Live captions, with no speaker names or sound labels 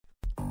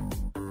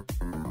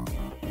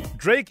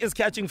Drake is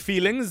catching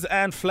feelings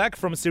and flack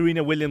from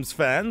Serena Williams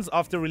fans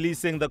after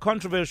releasing the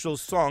controversial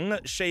song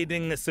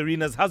shading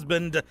Serena's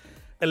husband,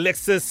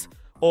 Alexis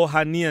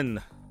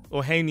Ohanian.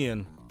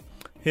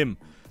 Him.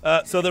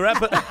 So the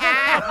rapper... That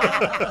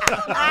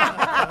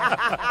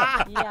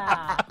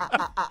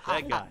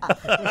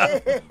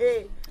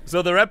guy.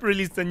 So the rapper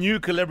released a new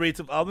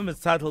collaborative album. It's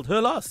titled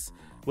Her Loss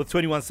with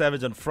 21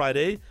 Savage on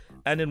Friday.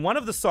 And in one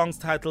of the songs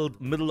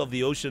titled Middle of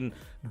the Ocean,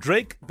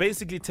 Drake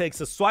basically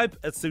takes a swipe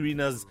at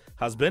Serena's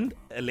husband,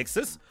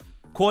 Alexis,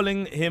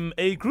 calling him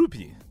a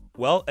groupie.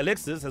 Well,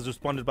 Alexis has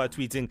responded by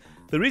tweeting,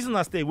 "The reason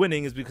I stay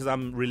winning is because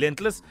I'm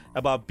relentless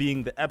about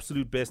being the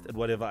absolute best at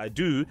whatever I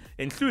do,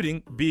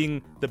 including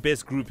being the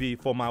best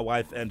groupie for my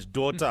wife and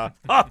daughter."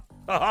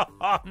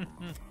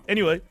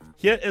 Anyway,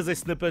 here is a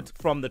snippet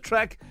from the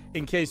track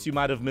in case you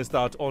might have missed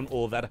out on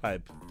all that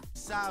hype.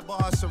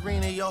 Sidebar,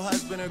 Serena, your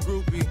husband a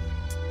groupie.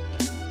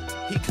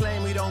 He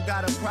claim we don't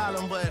got a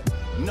problem, but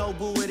no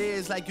boo it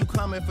is like you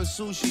coming for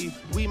sushi.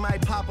 We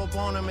might pop up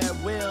on him at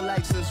will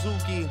like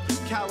Suzuki,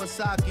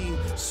 Kawasaki,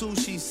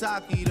 sushi,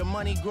 sake. The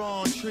money grow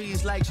on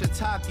trees like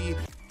shiitake.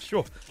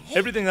 Sure,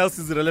 everything else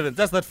is irrelevant.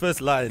 That's that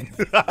first line.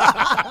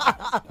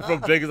 From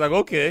Drake is like,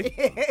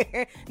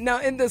 okay. Now,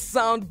 in the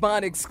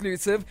Soundbite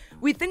exclusive,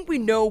 we think we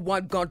know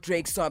what got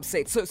Drake so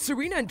upset. So,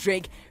 Serena and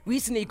Drake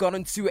recently got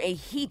into a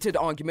heated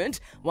argument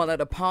while at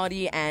a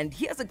party, and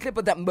here's a clip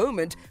of that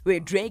moment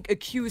where Drake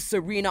accused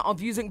Serena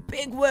of using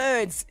big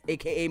words,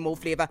 aka more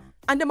flavor,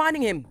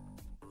 undermining him.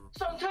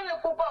 So, as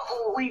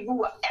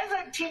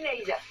a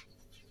teenager,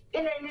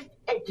 in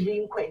a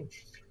delinquent.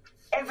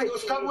 Everything.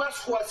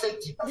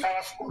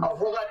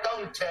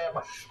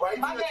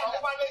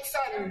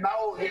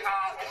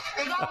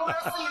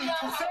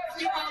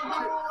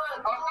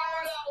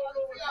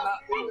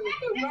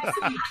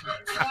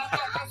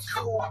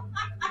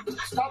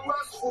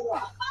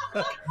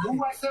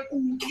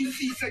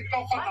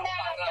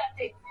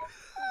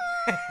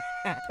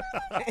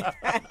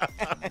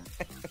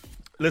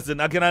 Listen,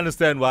 I can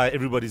understand why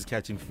everybody's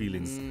catching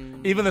feelings.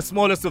 Even the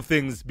smallest of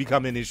things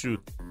become an issue.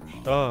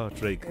 Oh,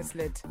 Drake. It's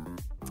lit.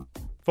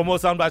 For more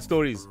Soundbite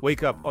Stories,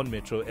 wake up on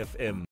Metro FM.